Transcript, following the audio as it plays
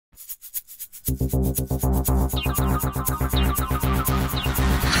This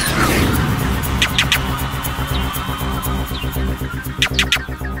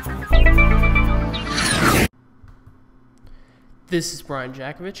is Brian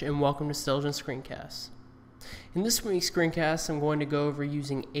Jakovich, and welcome to Stelligent Screencasts. In this week's screencast, I'm going to go over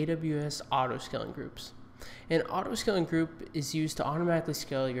using AWS Autoscaling groups. An autoscaling group is used to automatically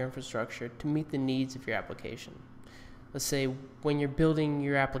scale your infrastructure to meet the needs of your application. Let's say when you're building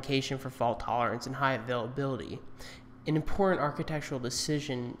your application for fault tolerance and high availability, an important architectural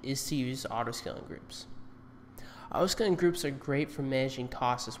decision is to use autoscaling groups. Autoscaling groups are great for managing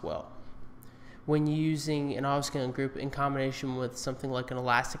costs as well. When you're using an autoscaling group in combination with something like an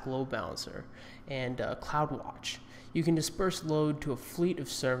elastic load balancer and CloudWatch, you can disperse load to a fleet of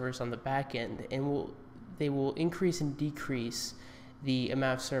servers on the back end, and they will increase and decrease the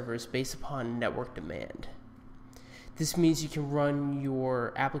amount of servers based upon network demand. This means you can run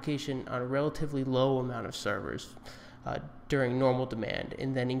your application on a relatively low amount of servers during normal demand,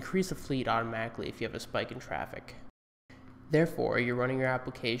 and then increase the fleet automatically if you have a spike in traffic. Therefore, you're running your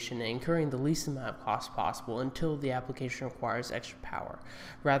application and incurring the least amount of cost possible until the application requires extra power,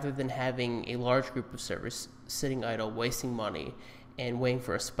 rather than having a large group of servers sitting idle, wasting money, and waiting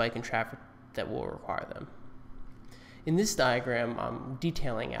for a spike in traffic that will require them. In this diagram, I'm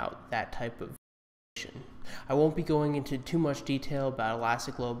detailing out that type of application. I won't be going into too much detail about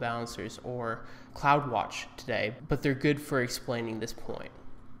elastic load balancers or CloudWatch today, but they're good for explaining this point.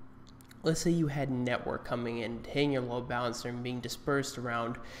 Let's say you had network coming in, hitting your load balancer and being dispersed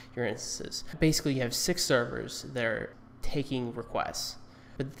around your instances. Basically, you have 6 servers that are taking requests,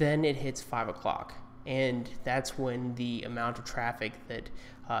 but then it hits 5 o'clock, and that's when the amount of traffic that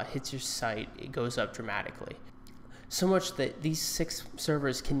hits your site, it goes up dramatically. So much that these 6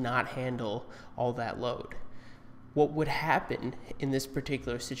 servers cannot handle all that load. What would happen in this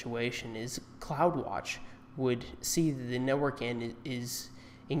particular situation is CloudWatch would see that the network end is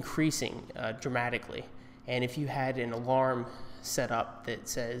increasing dramatically, and if you had an alarm set up that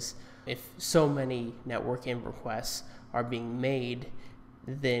says if so many network end requests are being made,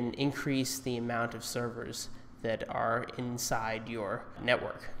 then increase the amount of servers that are inside your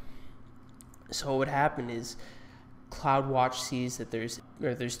network. So what would happen is CloudWatch sees that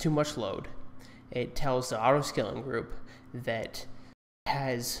there's too much load. It tells the autoscaling group that it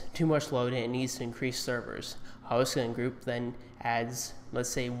has too much load and it needs to increase servers. Autoscaling group then adds, let's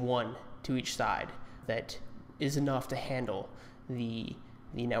say, 1 to each side that is enough to handle the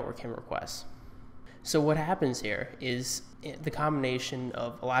network end requests. So what happens here is the combination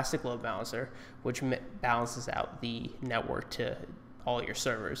of elastic load balancer, which balances out the network to all your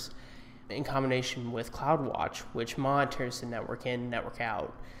servers, in combination with CloudWatch, which monitors the network in, network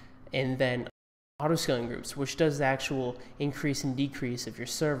out, and then autoscaling groups, which does the actual increase and decrease of your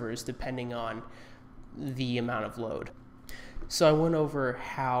servers depending on the amount of load. So I went over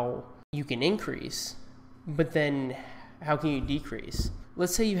how you can increase, but then how can you decrease?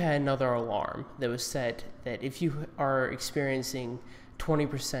 Let's say you had another alarm that was set that if you are experiencing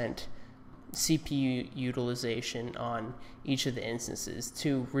 20% CPU utilization on each of the instances,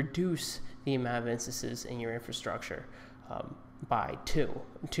 to reduce the amount of instances in your infrastructure by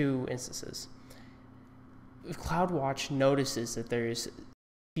two instances. If CloudWatch notices that there's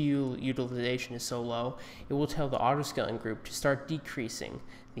CPU utilization is so low, it will tell the autoscaling group to start decreasing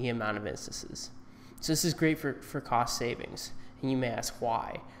the amount of instances. So this is great for cost savings. And you may ask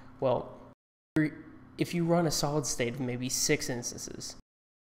why. Well, if you run a solid state of maybe 6 instances,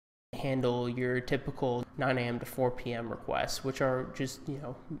 handle your typical 9 a.m. to 4 p.m. requests, which are just,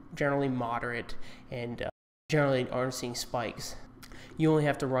 generally moderate and generally aren't seeing spikes. You only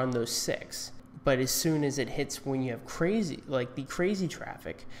have to run those 6. But as soon as it hits when you have the crazy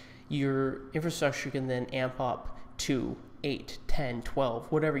traffic, your infrastructure can then amp up to 8, 10,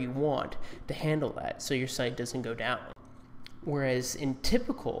 12, whatever you want to handle that so your site doesn't go down. Whereas in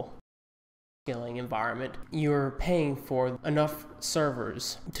typical scaling environment, you're paying for enough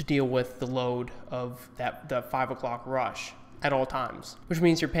servers to deal with the load of the 5 o'clock rush at all times, which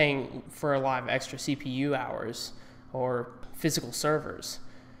means you're paying for a lot of extra CPU hours or physical servers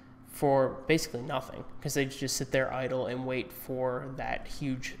for basically nothing, because they just sit there idle and wait for that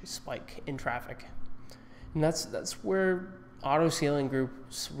huge spike in traffic. And that's where autoscaling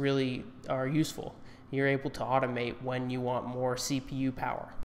groups really are useful. You're able to automate when you want more CPU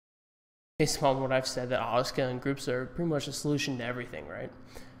power. Based upon what I've said, that autoscaling groups are pretty much a solution to everything, right?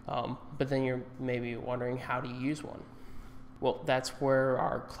 But then you're maybe wondering, how do you use one? Well, that's where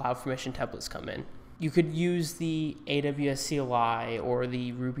our CloudFormation templates come in. You could use the AWS CLI or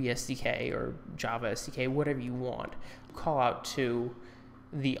the Ruby SDK or Java SDK, whatever you want. Call out to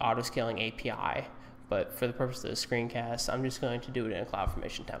the autoscaling API, but for the purpose of the screencast, I'm just going to do it in a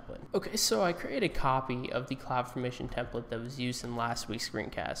CloudFormation template. Okay, so I created a copy of the CloudFormation template that was used in last week's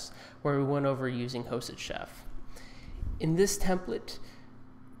screencast, where we went over using Hosted Chef. In this template,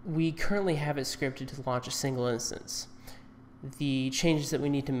 we currently have it scripted to launch a single instance. The changes that we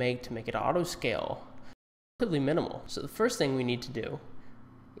need to make it autoscale are relatively minimal. So the first thing we need to do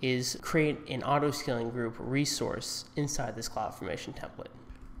is create an autoscaling group resource inside this CloudFormation template.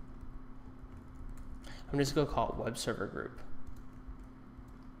 I'm just going to call it web server group.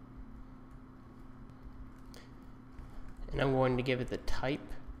 And I'm going to give it the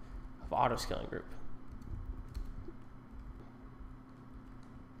type of autoscaling group.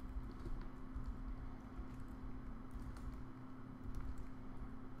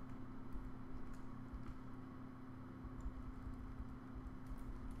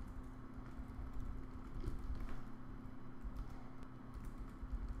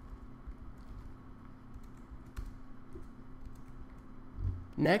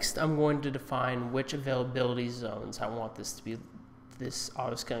 Next, I'm going to define which availability zones I want this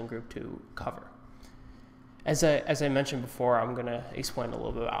autoscaling group to cover. As I mentioned before, I'm going to explain a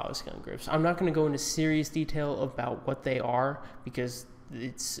little bit about autoscaling groups. I'm not going to go into serious detail about what they are because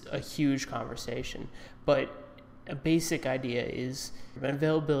it's a huge conversation, but a basic idea is an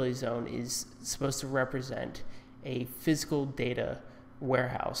availability zone is supposed to represent a physical data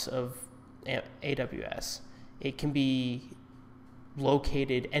warehouse of AWS. It can be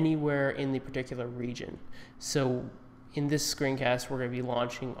located anywhere in the particular region. So in this screencast, we're going to be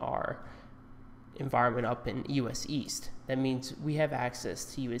launching our environment up in US East. That means we have access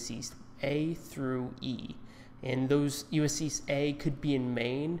to US East A through E. And those US East A could be in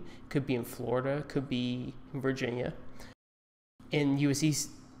Maine, could be in Florida, could be in Virginia. And US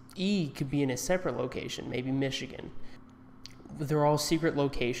East E could be in a separate location, maybe Michigan. They're all secret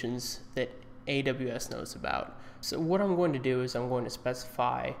locations that AWS knows about. So what I'm going to do is I'm going to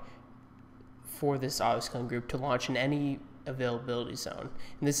specify for this autoscaling group to launch in any availability zone.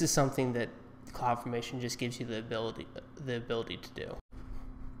 And this is something that CloudFormation just gives you the ability to do.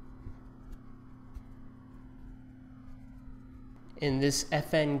 In this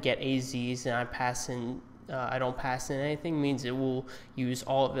fn get AZs and I don't pass in anything means it will use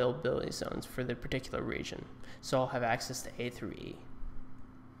all availability zones for the particular region. So I'll have access to A through E.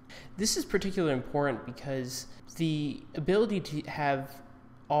 This is particularly important because the ability to have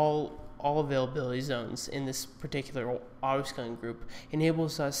all availability zones in this particular autoscaling group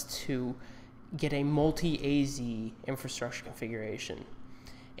enables us to get a multi-AZ infrastructure configuration,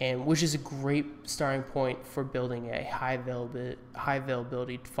 and which is a great starting point for building a high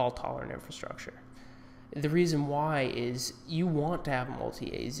availability fault-tolerant infrastructure. The reason why is you want to have a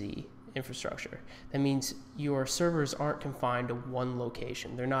multi-AZ infrastructure. That means your servers aren't confined to one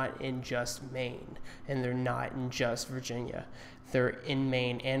location. They're not in just Maine, and they're not in just Virginia. They're in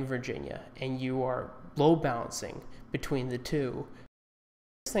Maine and Virginia, and you are load balancing between the two.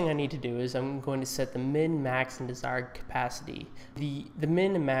 The next thing I need to do is I'm going to set the min, max, and desired capacity. The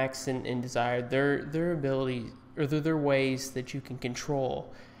min and max and desired, their ability, or they're ways that you can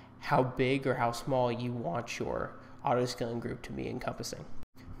control how big or how small you want your autoscaling group to be encompassing.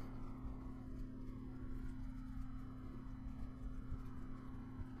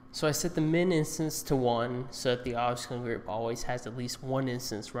 So I set the min instance to 1 so that the autoscaling group always has at least one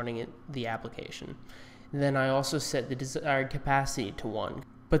instance running in the application. And then I also set the desired capacity to 1.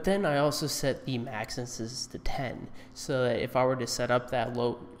 But then I also set the max instances to 10 so that if I were to set up that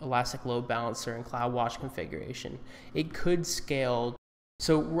elastic load balancer and CloudWatch configuration, it could scale.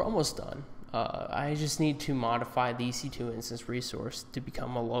 So we're almost done. I just need to modify the EC2 instance resource to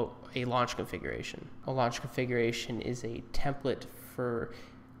become a launch configuration. A launch configuration is a template for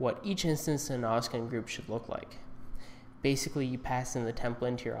what each instance in an autoscaling group should look like. Basically, you pass in the template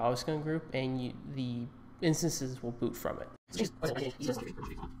into your autoscaling group, and the instances will boot from it.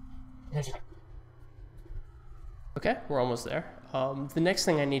 Okay, we're almost there. The next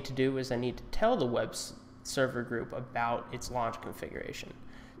thing I need to do is I need to tell the web server group about its launch configuration.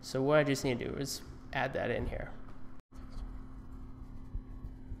 So what I just need to do is add that in here.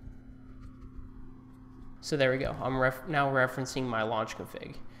 So there we go. I'm now referencing my launch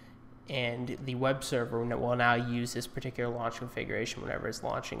config. And the web server will now use this particular launch configuration whenever it's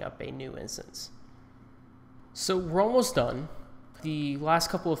launching up a new instance. So we're almost done. The last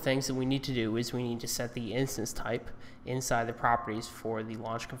couple of things that we need to do is we need to set the instance type inside the properties for the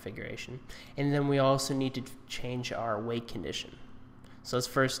launch configuration. And then we also need to change our wait condition. So let's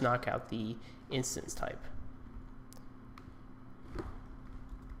first knock out the instance type.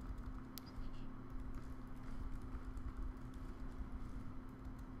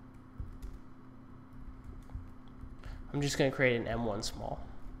 I'm just going to create an M1 small.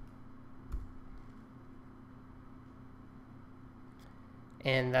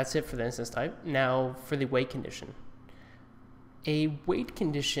 And that's it for the instance type. Now for the wait condition. A wait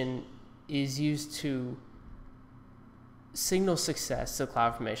condition is used to signal success to the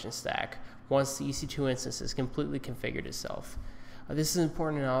CloudFormation stack once the EC2 instance has completely configured itself. This is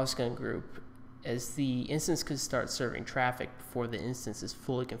important in an Autoscaling group, as the instance could start serving traffic before the instance is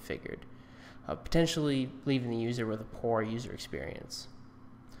fully configured, potentially leaving the user with a poor user experience.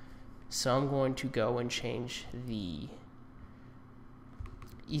 So I'm going to go and change the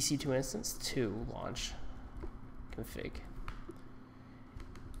EC2 instance to launch config.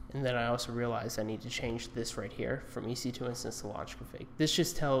 And then I also realized I need to change this right here from EC2 instance to launch config. This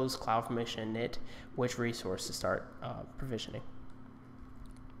just tells CloudFormation and init which resource to start provisioning.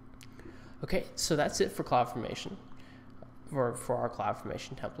 Okay, so that's it for CloudFormation, for our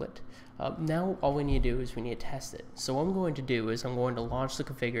CloudFormation template. Now all we need to do is we need to test it. So what I'm going to do is I'm going to launch the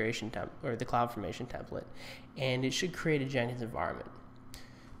configuration or the CloudFormation template, and it should create a Jenkins environment.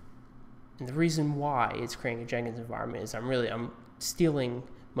 And the reason why it's creating a Jenkins environment is I'm stealing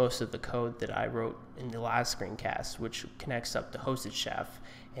most of the code that I wrote in the last screencast, which connects up to hosted chef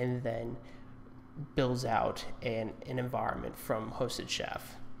and then builds out an environment from hosted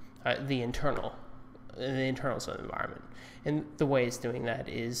chef, the internals of the environment. And the way it's doing that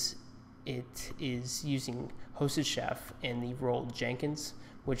is it is using hosted chef and the role Jenkins,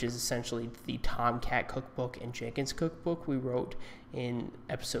 which is essentially the Tomcat cookbook and Jenkins cookbook we wrote in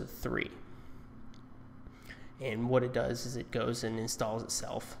episode 3. And what it does is it goes and installs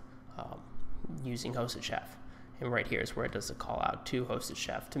itself using hosted chef. And right here is where it does the call out to hosted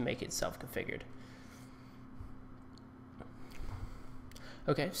chef to make it self-configured.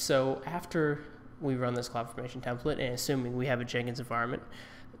 Okay, so after we run this CloudFormation template and assuming we have a Jenkins environment,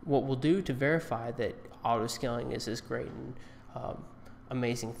 what we'll do to verify that autoscaling is this great and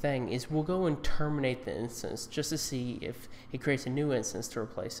amazing thing is we'll go and terminate the instance just to see if it creates a new instance to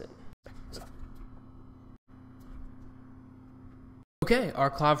replace it. Okay, our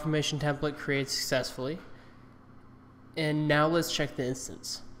CloudFormation template created successfully, and now let's check the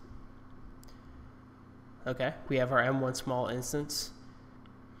instance. Okay, we have our M1 small instance.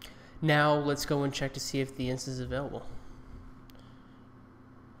 Now let's go and check to see if the instance is available.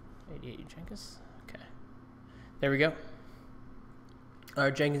 88 Jenkins, okay. There we go.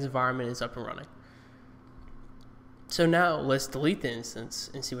 Our Jenkins environment is up and running. So now let's delete the instance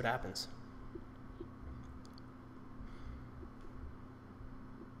and see what happens.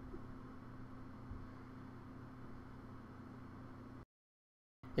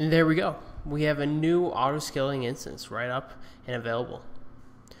 And there we go. We have a new auto-scaling instance right up and available.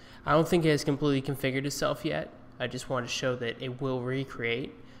 I don't think it has completely configured itself yet. I just want to show that it will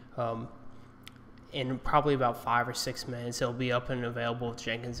recreate. In probably about 5 or 6 minutes, it'll be up and available with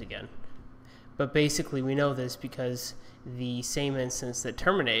Jenkins again. But basically, we know this because the same instance that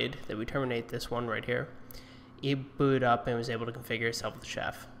we terminate this one right here, it booted up and was able to configure itself with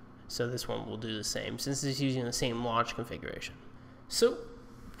Chef. So this one will do the same, since it's using the same launch configuration. So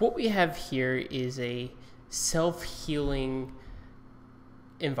what we have here is a self-healing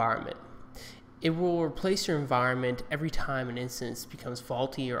environment. It will replace your environment every time an instance becomes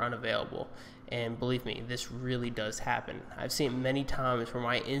faulty or unavailable. And believe me, this really does happen. I've seen it many times where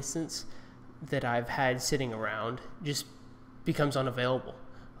my instance that I've had sitting around just becomes unavailable.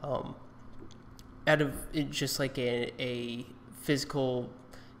 Out of it, just like a physical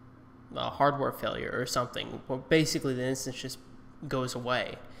hardware failure or something. Well, basically the instance just goes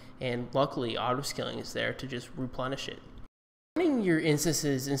away. And luckily, autoscaling is there to just replenish it. Running your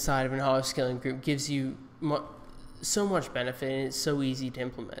instances inside of an autoscaling group gives you so much benefit, and it's so easy to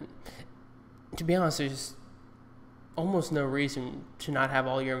implement. To be honest, there's almost no reason to not have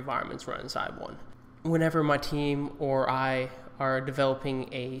all your environments run inside one. Whenever my team or I are developing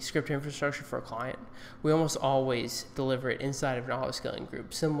a script infrastructure for a client, we almost always deliver it inside of an autoscaling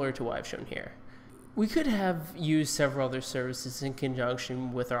group, similar to what I've shown here. We could have used several other services in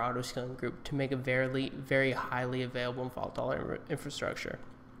conjunction with our autoscaling group to make a very highly available and fault-tolerant infrastructure,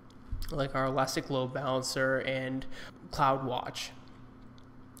 like our Elastic Load Balancer and CloudWatch.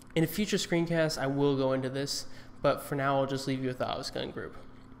 In a future screencast, I will go into this, but for now, I'll just leave you with the autoscaling group.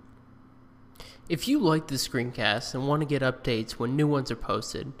 If you like this screencast and want to get updates when new ones are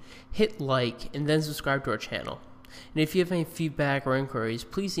posted, hit like and then subscribe to our channel. And if you have any feedback or inquiries,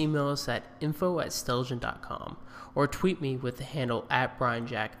 please email us at info@stelligent.com or tweet me with the handle @Brian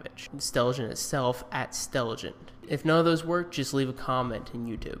Jakovich, Stelligent itself @Stelligent. If none of those work, just leave a comment in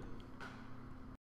YouTube.